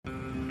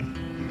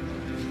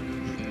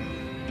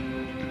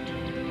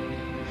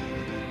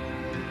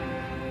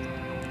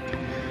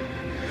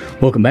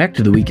Welcome back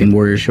to the Weekend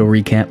Warrior Show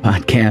Recap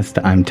Podcast.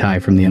 I'm Ty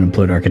from the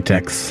Unemployed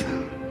Architects.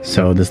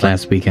 So this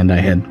last weekend I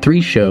had 3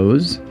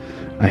 shows.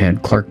 I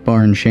had Clark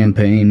Bar in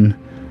Champaign.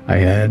 I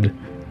had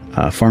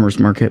Farmers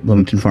Market,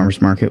 Bloomington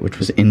Farmers Market, which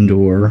was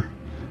indoor.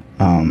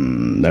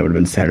 That would have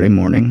been Saturday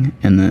morning.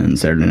 And then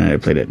Saturday night I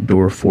played at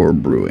Door 4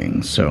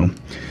 Brewing. So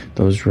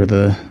those were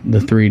the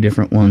 3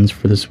 different ones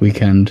for this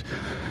weekend.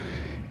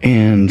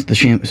 And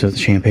the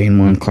Champaign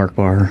one, Clark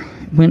Bar,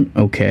 went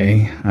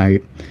okay.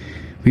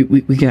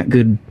 We got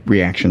good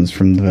reactions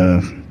from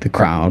the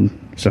crowd,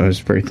 so I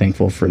was very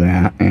thankful for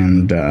that.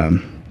 And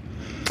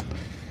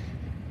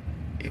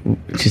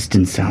it just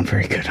didn't sound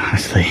very good,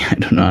 honestly. I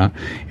don't know.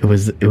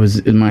 It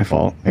was my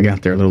fault. I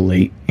got there a little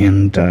late,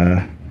 and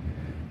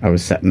I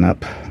was setting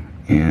up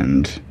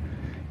and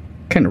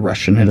kind of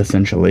rushing it,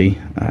 essentially.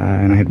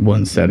 And I had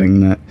one setting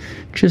that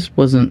just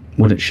wasn't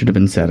what it should have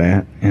been set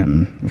at,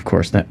 and of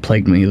course that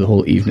plagued me the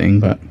whole evening.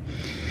 But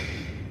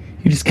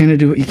you just kind of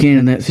do what you can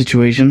in that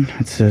situation.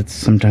 It's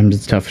sometimes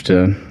it's tough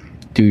to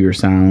do your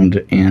sound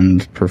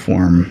and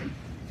perform,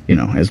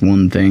 as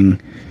one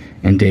thing.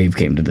 And Dave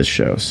came to this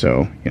show,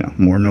 so,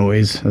 more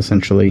noise,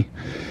 essentially.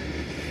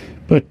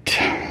 But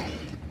for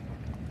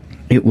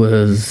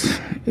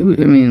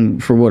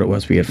what it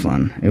was, we had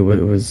fun. It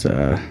was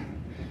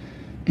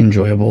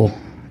enjoyable,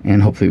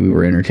 and hopefully we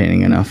were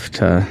entertaining enough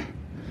to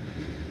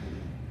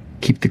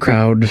keep the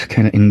crowd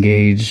kind of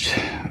engaged.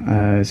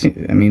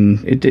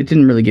 It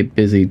didn't really get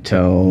busy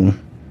till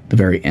the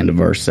very end of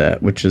our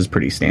set, which is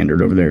pretty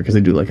standard over there, because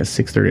they do like a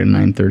 6:30 to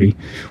 9:30,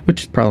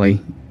 which is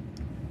probably,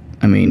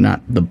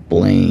 not the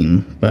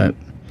blame, but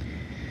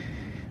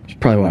it's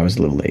probably why I was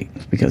a little late,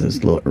 because it's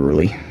a little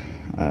early.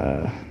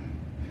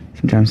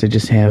 Sometimes I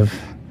just have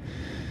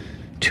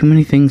too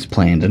many things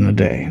planned in a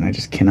day, and I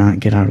just cannot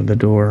get out of the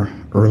door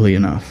early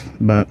enough.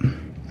 But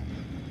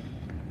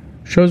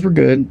shows were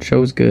good.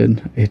 Show was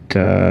good. It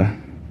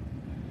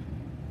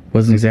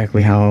wasn't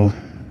exactly what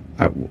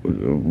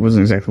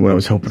I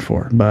was hoping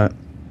for, but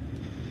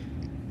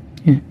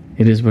yeah,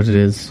 it is what it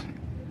is.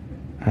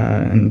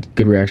 And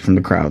good reaction from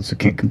the crowd, so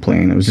can't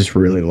complain. It was just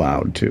really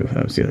loud too.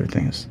 That was the other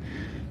thing.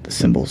 The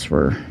cymbals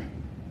were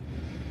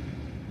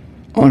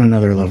on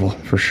another level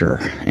for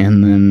sure.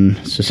 And then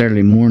so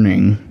Saturday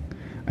morning,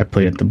 I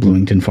played at the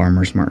Bloomington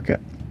Farmers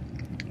Market,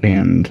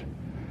 and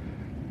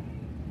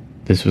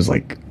this was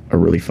like a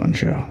really fun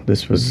show.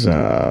 This was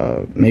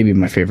maybe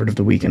my favorite of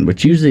the weekend,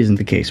 which usually isn't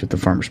the case with the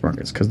farmers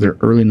markets, because they're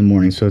early in the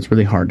morning, so it's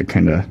really hard to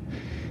kind of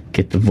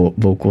get the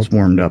vocals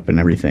warmed up and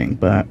everything.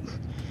 But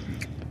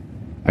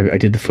I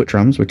did the foot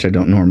drums, which I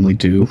don't normally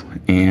do,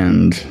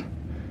 and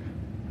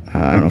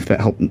I don't know if that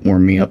helped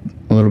warm me up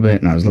a little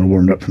bit, and I was a little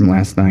warmed up from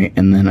last night.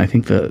 And then I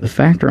think the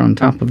factor on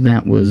top of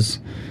that was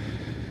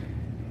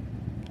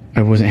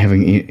it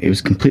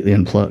was completely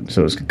unplugged, so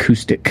it was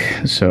acoustic,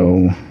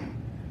 so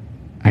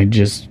I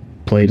just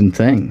played and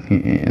sang,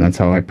 and that's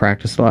how I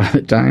practiced a lot of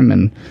the time.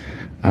 And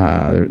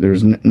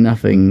there's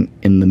nothing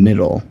in the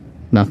middle,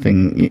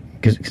 nothing,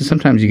 because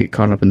sometimes you get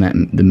caught up in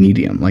the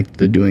medium, like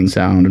the doing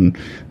sound and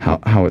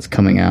how it's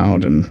coming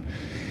out. And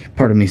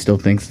part of me still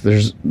thinks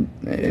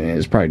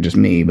it's probably just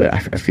me, but I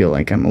feel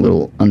like I'm a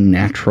little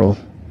unnatural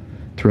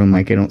through a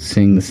mic. I don't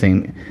sing the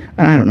same.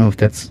 I don't know if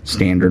that's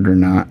standard or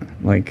not.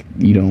 Like,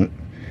 you don't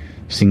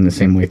sing the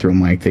same way through a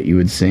mic that you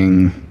would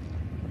sing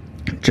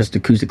just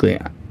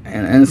acoustically.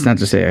 And it's not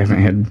to say I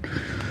haven't had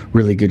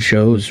really good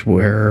shows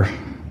where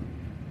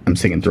I'm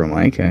singing through a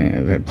mic.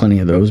 I've had plenty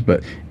of those,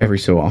 but every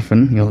so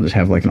often you'll just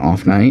have like an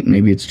off night.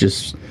 Maybe it's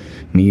just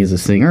me as a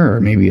singer,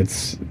 or maybe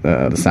it's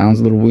the sound's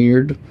a little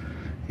weird,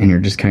 and you're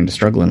just kind of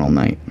struggling all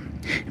night.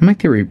 And my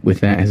theory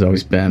with that has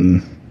always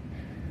been,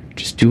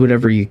 just do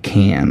whatever you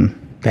can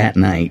that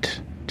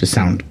night to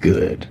sound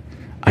good.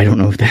 I don't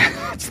know if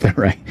that's the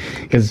right,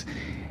 because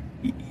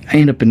I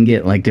end up and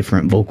get like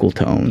different vocal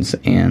tones,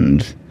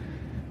 and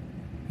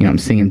I'm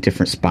singing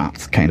different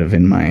spots kind of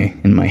in my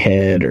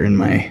head, or in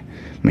my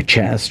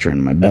chest, or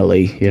in my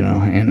belly,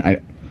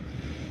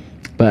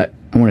 but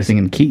I want to sing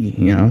in key,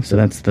 so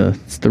that's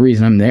the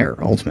reason I'm there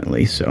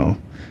ultimately. So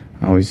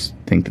I always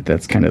think that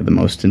that's kind of the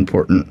most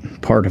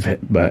important part of it,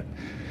 but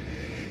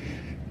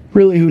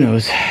really, who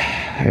knows?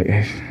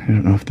 I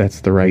don't know if that's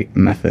the right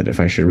method,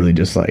 if I should really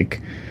just like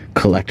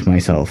collect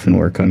myself and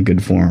work on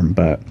good form.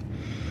 But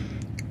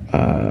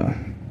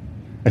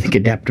I think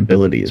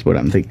adaptability is what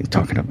I'm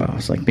talking about.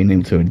 It's like being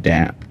able to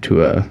adapt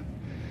to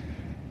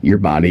your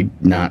body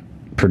not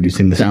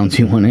producing the sounds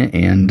you want it,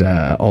 and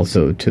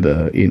also to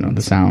the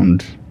the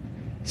sound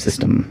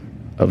system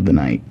of the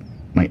night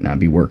might not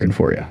be working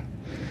for you.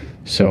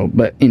 So,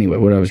 but anyway,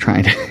 what I was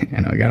trying to, I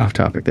know I got off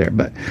topic there,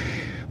 but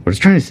what I was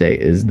trying to say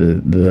is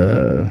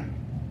the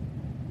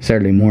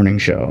Saturday morning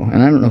show,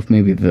 and I don't know if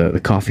maybe the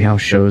coffee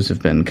house shows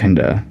have been kind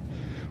of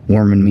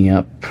warming me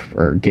up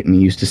or getting me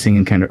used to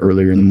singing kind of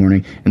earlier in the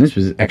morning, and this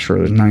was extra.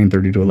 It was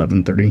 9:30 to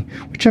 11:30,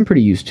 which I'm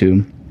pretty used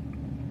to.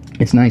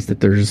 It's nice that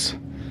there's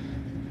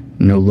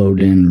no load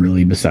in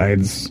really,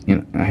 besides,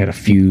 I had a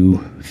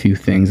few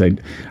things. I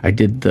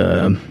did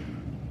the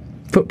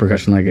foot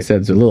percussion, like I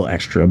said, it's a little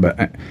extra, but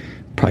I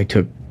probably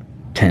took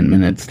 10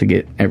 minutes to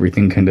get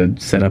everything kind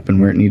of set up and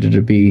where it needed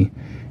to be.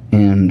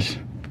 And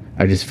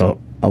I just felt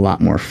a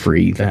lot more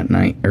free that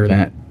night, or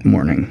that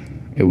morning.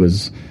 It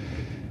was,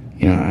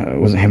 I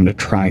wasn't having to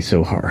try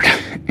so hard.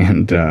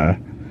 And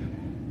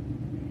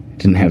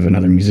didn't have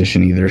another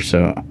musician either,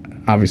 so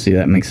obviously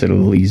that makes it a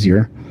little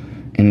easier.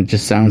 And it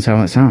just sounds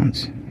how it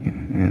sounds.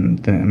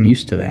 And I'm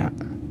used to that.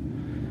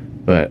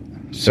 But,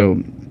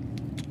 so,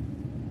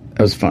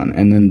 that was fun.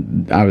 And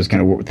then I was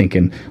kind of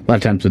thinking, a lot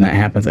of times when that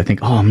happens, I think,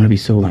 oh, I'm going to be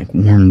so,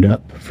 warmed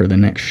up for the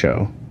next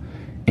show.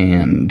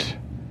 And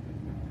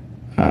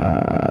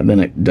then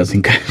it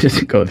doesn't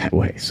go that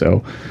way.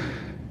 So,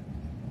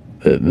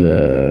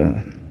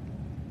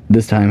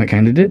 this time it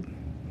kind of did.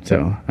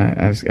 So,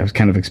 I was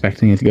kind of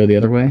expecting it to go the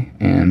other way.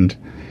 And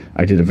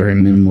I did a very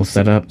minimal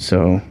setup,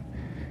 so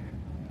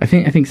I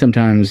think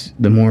sometimes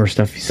the more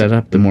stuff you set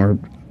up, the more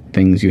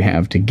things you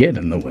have to get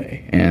in the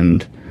way.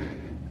 And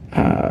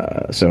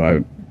so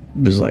I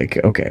was like,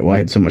 okay, well, I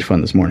had so much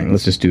fun this morning.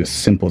 Let's just do as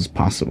simple as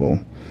possible.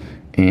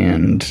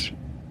 And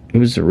it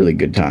was a really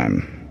good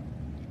time.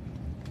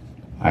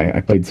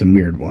 I played some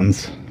weird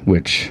ones,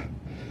 which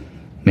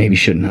maybe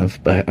shouldn't have,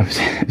 but I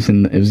was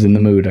in the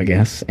mood, I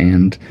guess.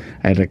 And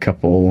I had a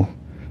couple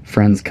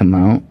friends come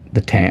out,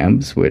 the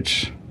Tabs,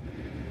 which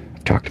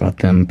I've talked about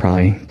them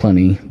probably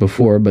plenty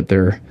before, but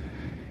they're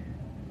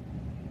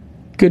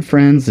good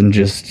friends and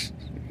just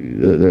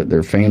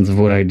they're fans of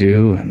what I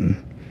do and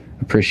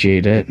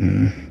appreciate it.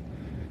 And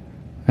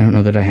I don't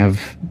know that I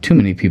have too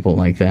many people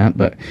like that,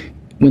 but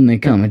when they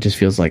come, it just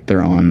feels like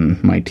they're on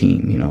my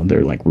team.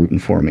 They're rooting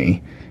for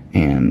me,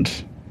 and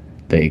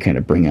they kind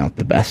of bring out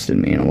the best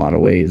in me in a lot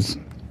of ways.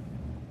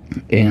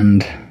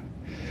 And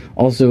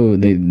also,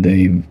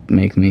 they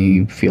make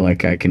me feel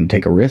like I can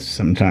take a risk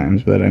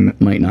sometimes that I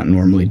might not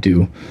normally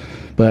do.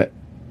 But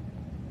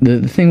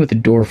the thing with the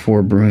Door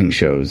 4 brewing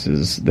shows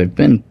is they've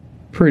been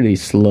pretty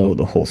slow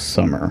the whole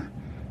summer,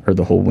 or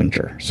the whole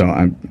winter.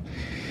 So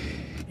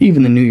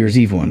even the New Year's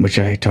Eve one, which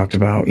I talked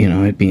about,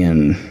 it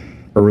being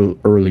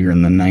earlier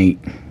in the night,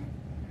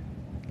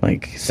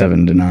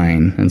 7 to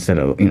 9, instead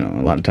of,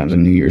 a lot of times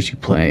on New Year's you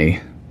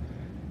play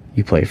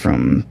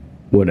from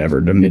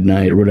whatever to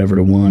midnight or whatever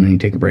to 1, and you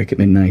take a break at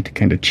midnight to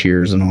kind of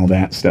cheers and all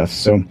that stuff.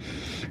 So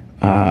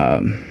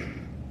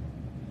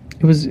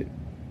it was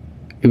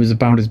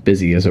about as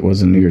busy as it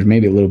was in New Year's,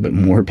 maybe a little bit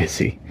more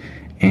busy.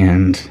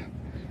 And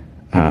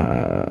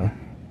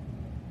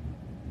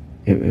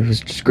it was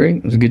just great.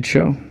 It was a good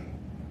show.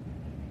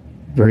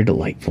 Very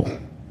delightful.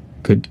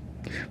 Good.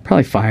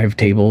 Probably 5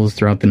 tables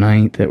throughout the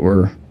night that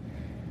were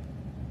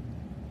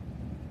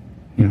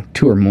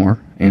 2 or more,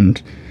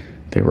 and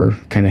they were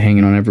kind of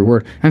hanging on every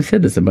word. I've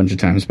said this a bunch of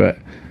times, but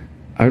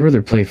I'd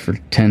rather play for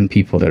 10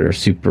 people that are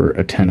super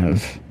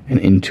attentive and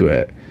into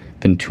it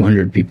than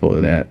 200 people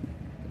that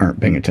aren't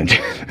paying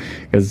attention.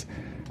 Because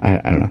I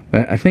don't know.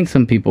 I think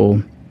some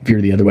people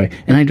veer the other way,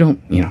 and I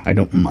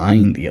don't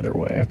mind the other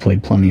way. I've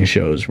played plenty of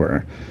shows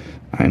where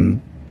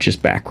I'm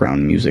just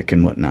background music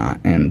and whatnot,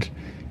 and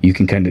you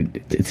can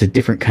it's a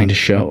different kind of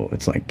show.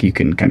 It's like you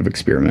can kind of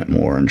experiment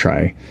more and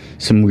try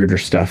some weirder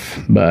stuff,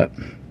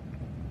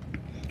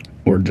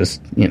 or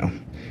just,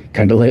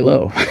 kind of lay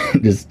low.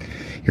 Just,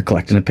 you're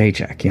collecting a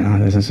paycheck,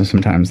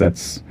 sometimes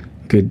that's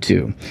good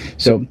too.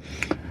 So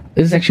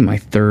this is actually my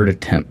 3rd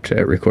attempt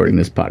at recording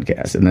this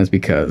podcast, and that's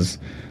because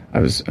I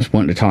was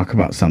wanting to talk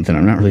about something.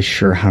 I'm not really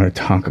sure how to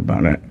talk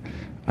about it.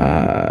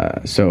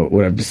 So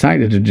what I've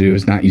decided to do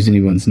is not use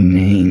anyone's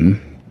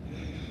name,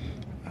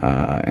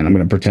 and I'm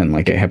going to pretend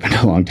like it happened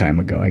a long time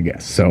ago, I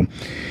guess. So,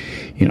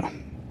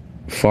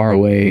 far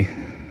away,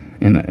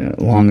 and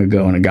long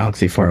ago in a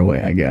galaxy far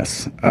away, I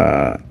guess.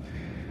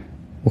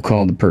 We'll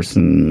call the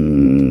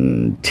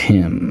person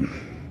Tim,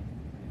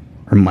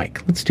 or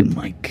Mike. Let's do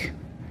Mike.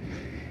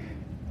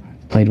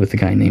 Played with a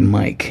guy named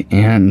Mike,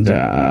 and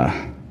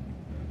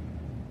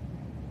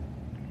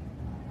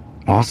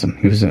awesome.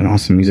 He was an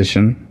awesome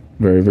musician.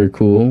 Very, very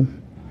cool.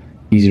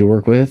 Easy to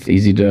work with.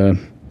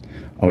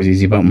 Always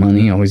easy about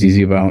money. Always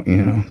easy about,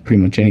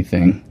 pretty much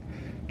anything.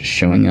 Just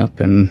showing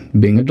up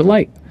and being a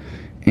delight.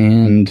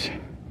 And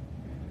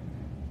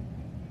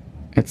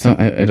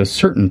at a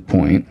certain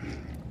point,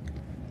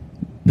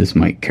 this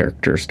Mike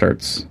character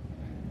starts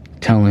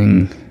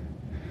telling...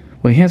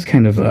 Well, he has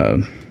kind of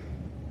a...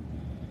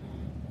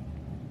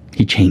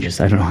 He changes.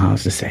 I don't know how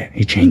else to say it.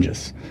 He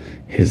changes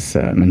his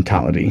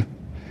mentality.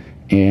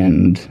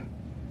 And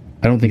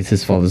I don't think it's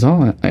his fault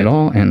at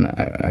all. And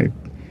I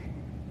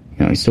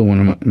he's still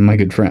one of my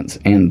good friends.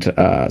 And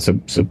so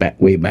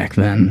way back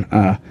then,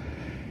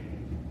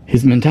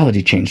 his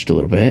mentality changed a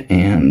little bit,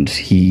 and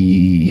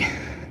he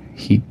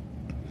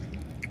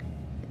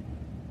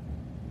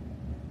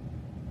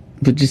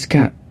but just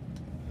got,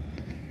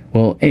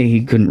 well, A,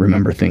 he couldn't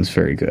remember things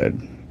very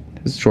good.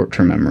 His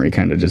short-term memory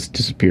kind of just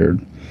disappeared.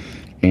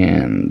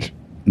 And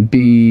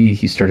B,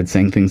 he started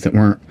saying things that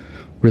weren't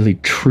really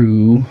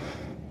true.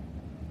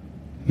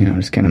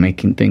 Just kind of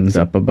making things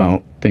up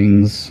about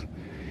things.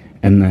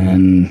 And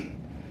then,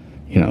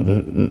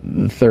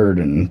 the third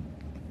and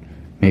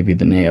maybe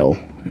the nail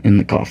in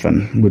the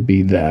coffin would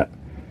be that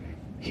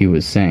he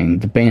was saying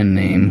the band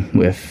name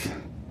with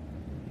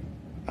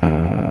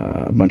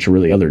a bunch of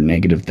really other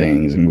negative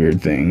things and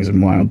weird things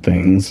and wild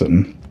things.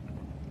 And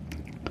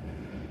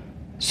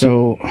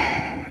so,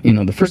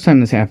 the first time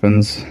this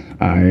happens,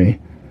 I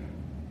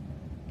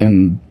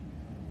am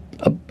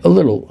a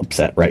little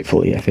upset,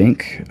 rightfully, I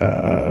think,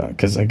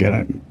 because I get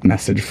a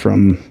message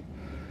from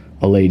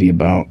a lady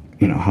about,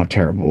 how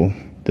terrible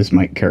this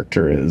Mike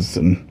character is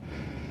and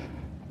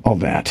all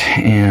that.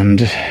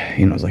 And,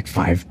 it was like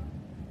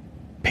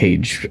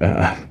 5-page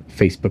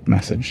Facebook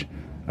message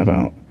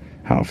about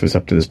how if it was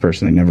up to this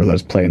person, they'd never let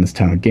us play in this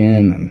town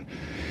again. And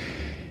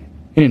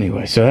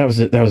anyway, so that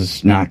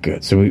was not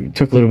good. So we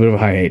took a little bit of a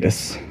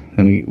hiatus.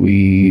 Then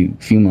a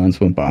few months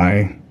went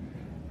by.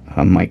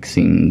 Mike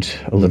seemed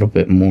a little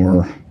bit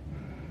more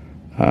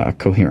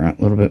coherent,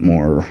 a little bit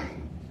more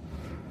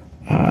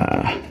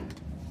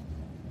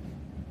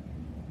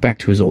back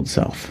to his old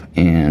self.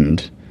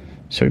 And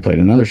so we played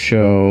another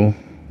show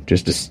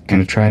just to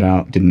kind of try it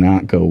out. Did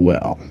not go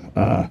well.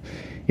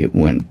 It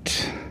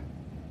went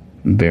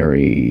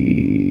very...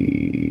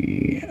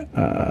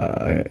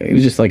 it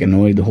was just like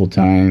annoyed the whole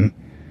time.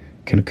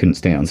 Kind of couldn't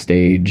stay on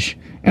stage.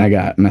 And I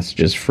got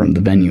messages from the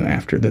venue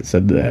after that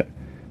said that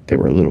they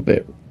were a little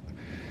bit...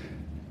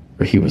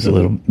 or he was a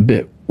little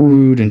bit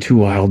rude and too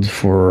wild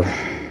for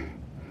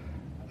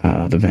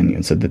the venue,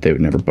 and said that they would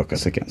never book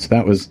us again. So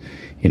that was,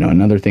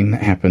 another thing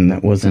that happened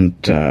that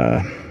wasn't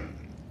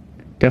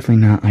definitely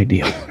not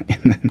ideal.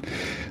 And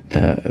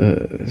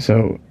then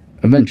so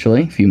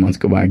eventually, a few months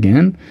go by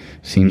again.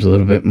 Seems a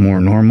little bit more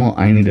normal.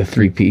 I need a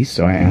 3-piece,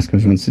 so I ask him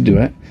if he wants to do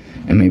it.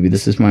 And maybe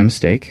this is my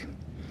mistake.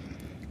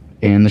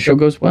 And the show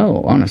goes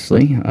well,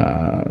 honestly.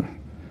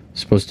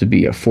 Supposed to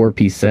be a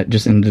 4-piece set,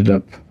 just ended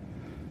up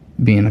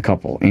being a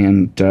couple.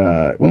 And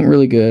it went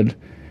really good.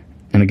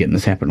 And again,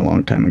 this happened a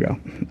long time ago.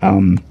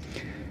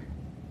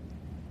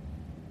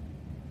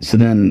 So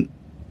then,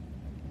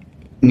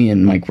 me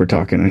and Mike were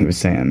talking, and he was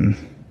saying,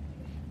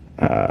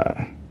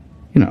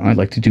 I'd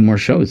like to do more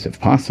shows if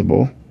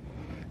possible.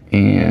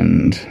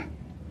 And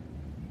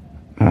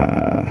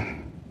I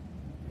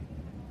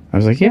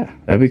was like, yeah,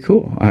 that'd be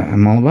cool.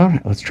 I'm all about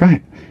it. Let's try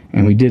it.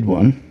 And we did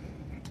one.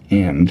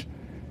 And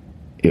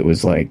it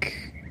was like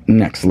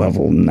next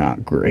level,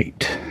 not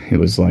great. It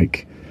was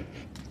like...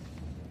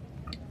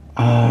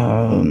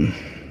 because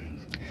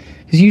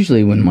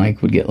usually when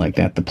Mike would get like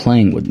that, the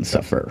playing wouldn't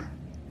suffer.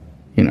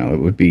 It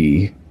would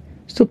be...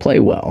 still play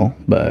well,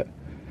 but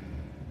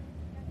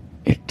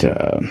it...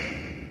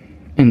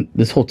 and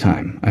this whole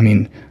time,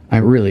 I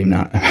really am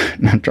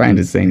not trying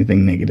to say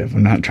anything negative.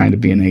 I'm not trying to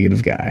be a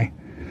negative guy.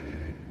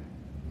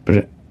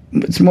 But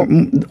it's more...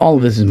 all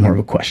of this is more of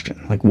a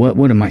question. Like,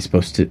 what am I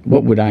supposed to...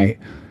 what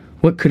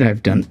could I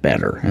have done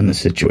better in this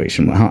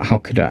situation? How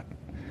could I...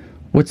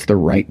 what's the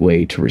right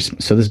way to... so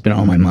this has been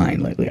on my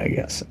mind lately, I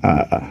guess.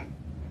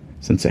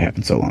 Since it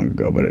happened so long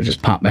ago, but it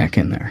just popped back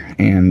in there.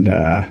 And,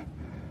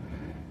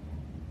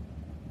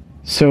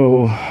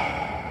 so,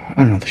 I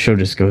don't know, the show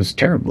just goes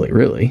terribly,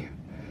 really.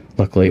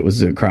 Luckily, it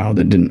was a crowd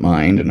that didn't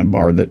mind, and a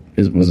bar that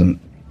wasn't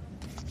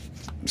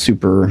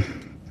super,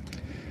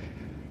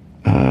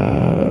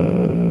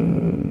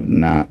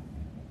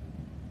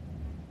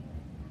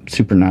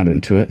 not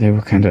into it. They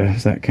were kind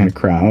of that kind of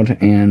crowd.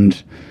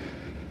 And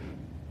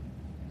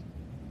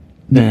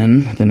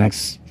then, the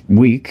next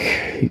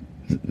week,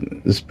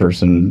 this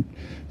person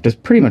does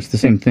pretty much the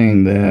same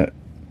thing that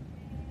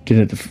did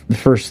it the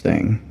first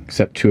thing,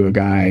 except to a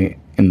guy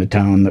in the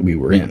town that we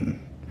were in.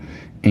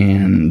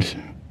 And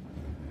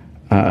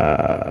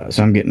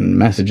so I'm getting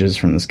messages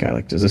from this guy,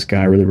 like, does this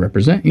guy really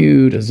represent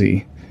you? Does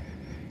he?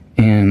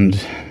 And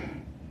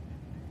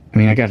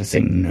I gotta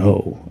say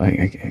no.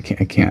 I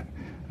can't.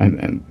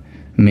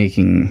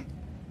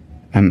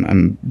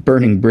 I'm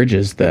burning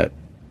bridges that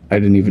I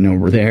didn't even know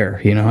were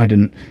there. I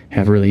didn't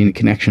have really any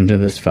connection to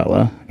this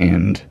fella,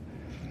 and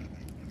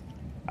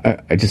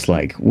I just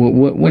like,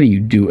 what do you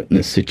do in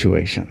this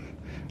situation?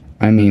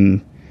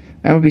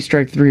 That would be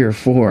strike 3 or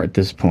 4 at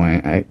this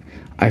point.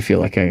 I feel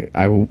like I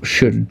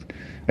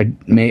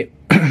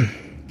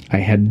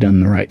had done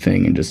the right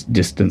thing and just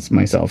distanced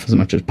myself as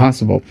much as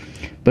possible.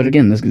 But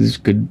again, this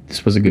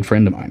was a good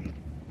friend of mine,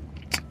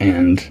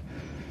 and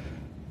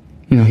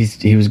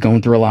he was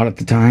going through a lot at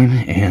the time.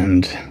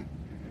 And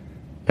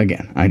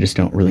again, I just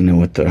don't really know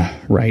what the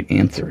right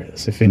answer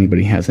is. If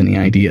anybody has any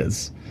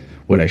ideas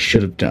what I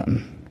should have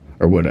done,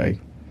 or what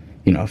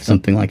if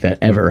something like that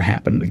ever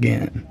happened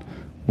again,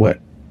 what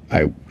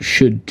I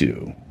should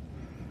do.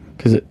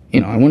 Because,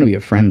 I want to be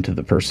a friend to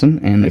the person,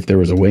 and if there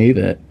was a way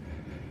that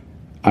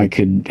I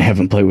could have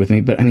them play with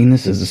me, but,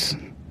 this is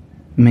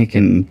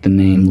making the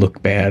name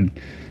look bad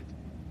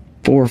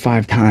 4 or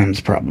 5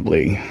 times,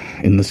 probably,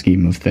 in the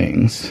scheme of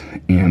things,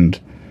 and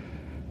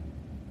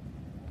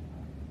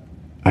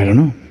I don't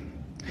know.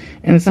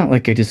 And it's not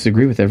like I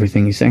disagree with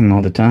everything he's saying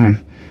all the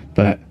time,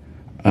 but,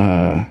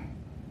 I'm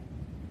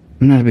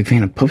not a big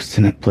fan of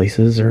posting it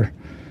places, or,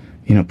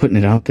 putting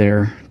it out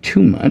there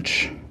too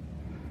much.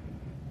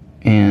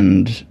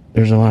 And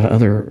there's a lot of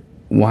other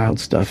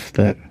wild stuff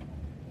that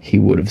he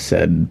would have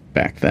said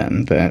back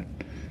then that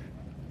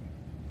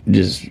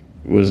just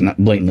was not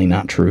blatantly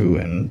not true,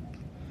 and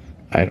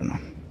I don't know.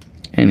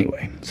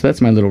 Anyway, so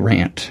that's my little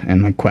rant,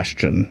 and my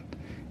question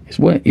is,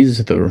 what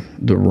is the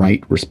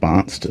right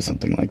response to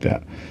something like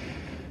that?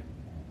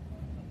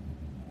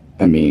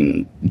 I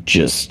mean,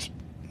 just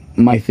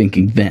my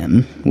thinking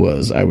then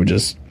was I would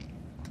just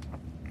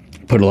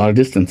put a lot of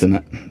distance in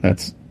it.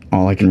 That's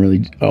all I could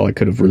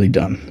have really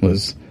done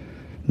was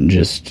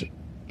just,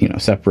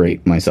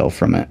 separate myself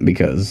from it,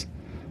 because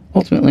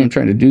ultimately I'm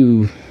trying to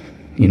do,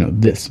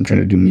 this. I'm trying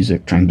to do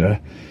music, trying to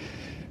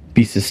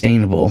be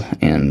sustainable,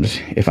 and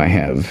if I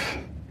have,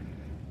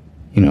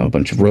 a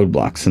bunch of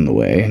roadblocks in the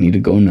way, I need to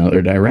go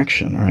another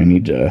direction, or I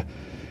need to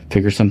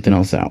figure something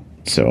else out.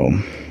 So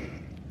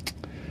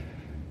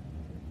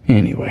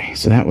anyway,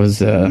 so that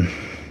was,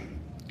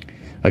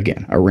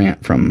 again, a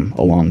rant from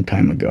a long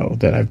time ago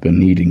that I've been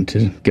needing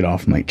to get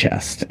off my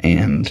chest.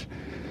 And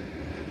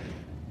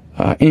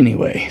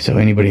anyway, so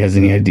anybody has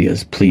any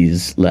ideas,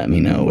 please let me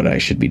know what I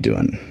should be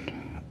doing.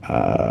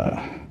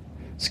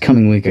 This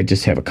coming week, I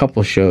just have a couple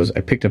of shows.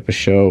 I picked up a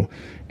show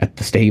at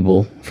the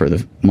stable for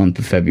the month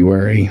of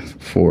February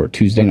for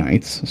Tuesday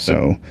nights,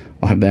 so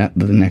I'll have that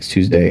the next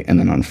Tuesday, and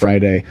then on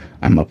Friday,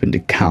 I'm up in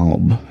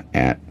DeKalb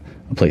at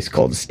a place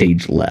called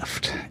Stage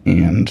Left,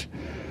 and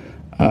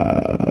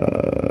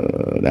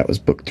that was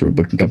booked through a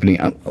booking company.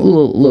 A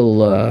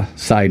little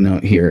side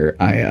note here,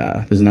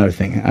 there's another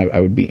thing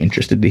I would be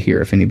interested to hear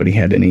if anybody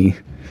had any,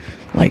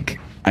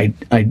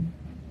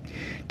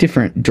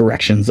 different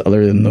directions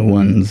other than the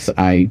ones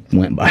I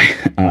went by.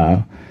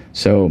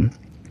 So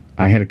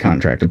I had a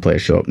contract to play a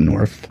show up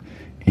north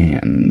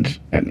and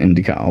in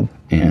DeKalb,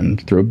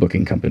 and through a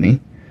booking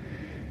company.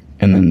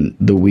 And then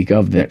the week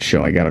of that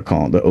show, I got a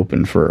call to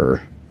open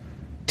for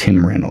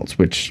Tim Reynolds,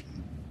 which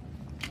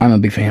I'm a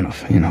big fan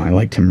of. I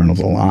like Tim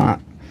Reynolds a lot.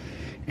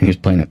 And he was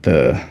playing at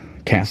the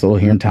Castle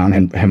here in town.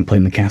 I haven't played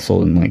in the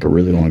Castle in a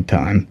really long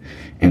time.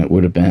 And it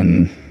would have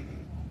been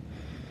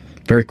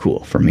very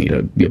cool for me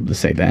to be able to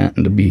say that,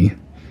 and to be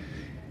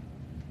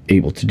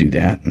able to do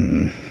that,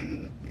 and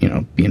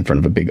be in front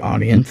of a big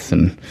audience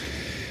and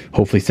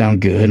hopefully sound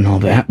good and all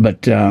that.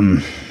 But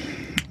I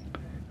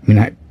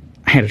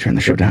had to turn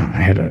the show down.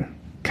 I had a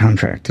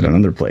contract at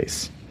another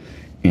place,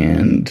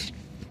 and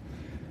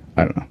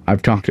I don't know,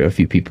 I've talked to a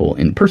few people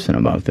in person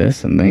about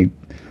this, and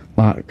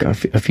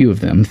a few of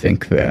them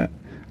think that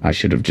I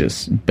should have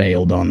just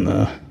bailed on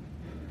the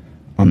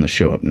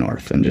show up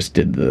north and just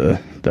did the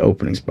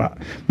opening spot.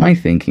 My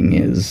thinking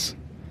is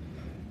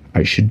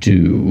I should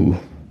do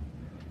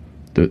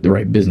the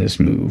right business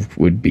move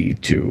would be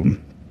to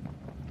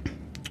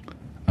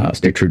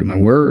stay true to my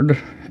word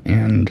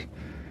and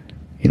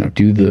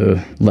do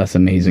the less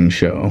amazing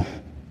show,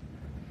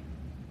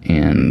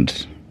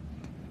 and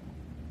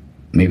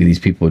maybe these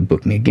people would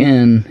book me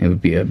again. It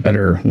would be a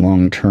better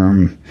long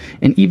term,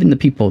 and even the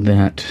people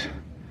that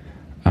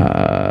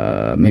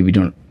maybe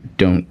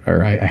don't,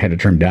 or I had to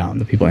turn down,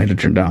 the people I had to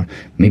turn down,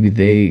 maybe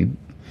they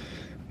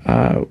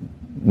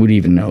would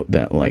even note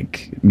that,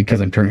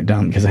 because I'm turning it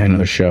down because I had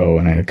another show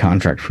and I had a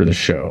contract for the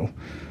show,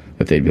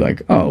 that they'd be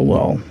like, oh,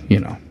 well,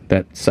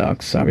 that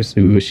sucks.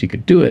 Obviously, we wish he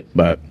could do it,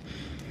 but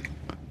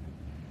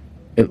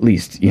at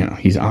least,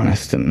 he's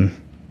honest and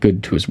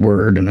good to his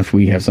word, and if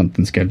we have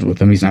something scheduled with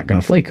him, he's not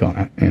going to flake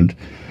on it.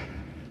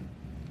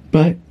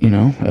 But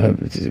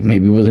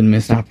maybe it was a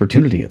missed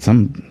opportunity at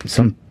some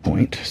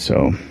point,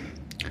 so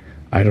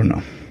I don't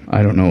know.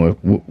 I don't know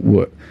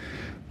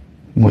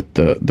what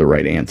the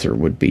right answer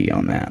would be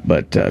on that.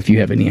 But if you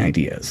have any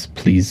ideas,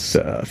 please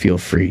feel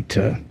free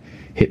to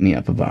hit me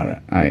up about it.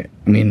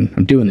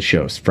 I'm doing the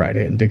shows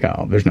Friday in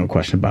DeKalb. There's no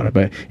question about it.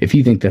 But if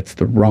you think that's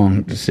the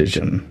wrong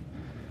decision,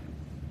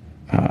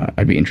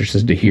 I'd be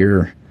interested to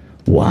hear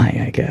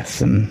why, I guess,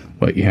 and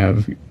what you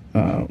have,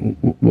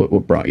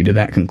 what brought you to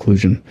that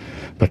conclusion.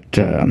 But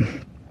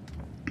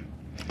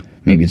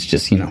maybe it's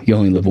just, you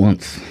only live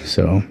once,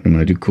 so I'm going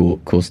to do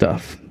cool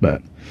stuff.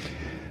 But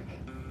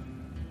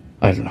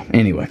I don't know.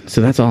 Anyway, so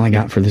that's all I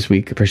got for this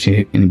week.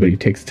 Appreciate anybody who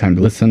takes the time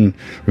to listen.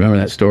 Remember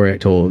that story I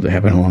told that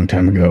happened a long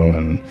time ago,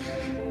 and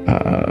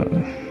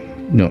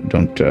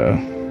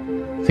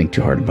don't think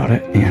too hard about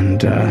it.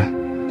 And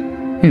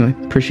anyway,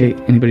 appreciate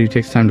anybody who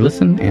takes the time to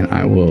listen, and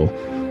I will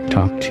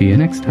talk to you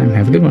next time.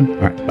 Have a good one.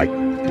 All right,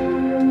 bye.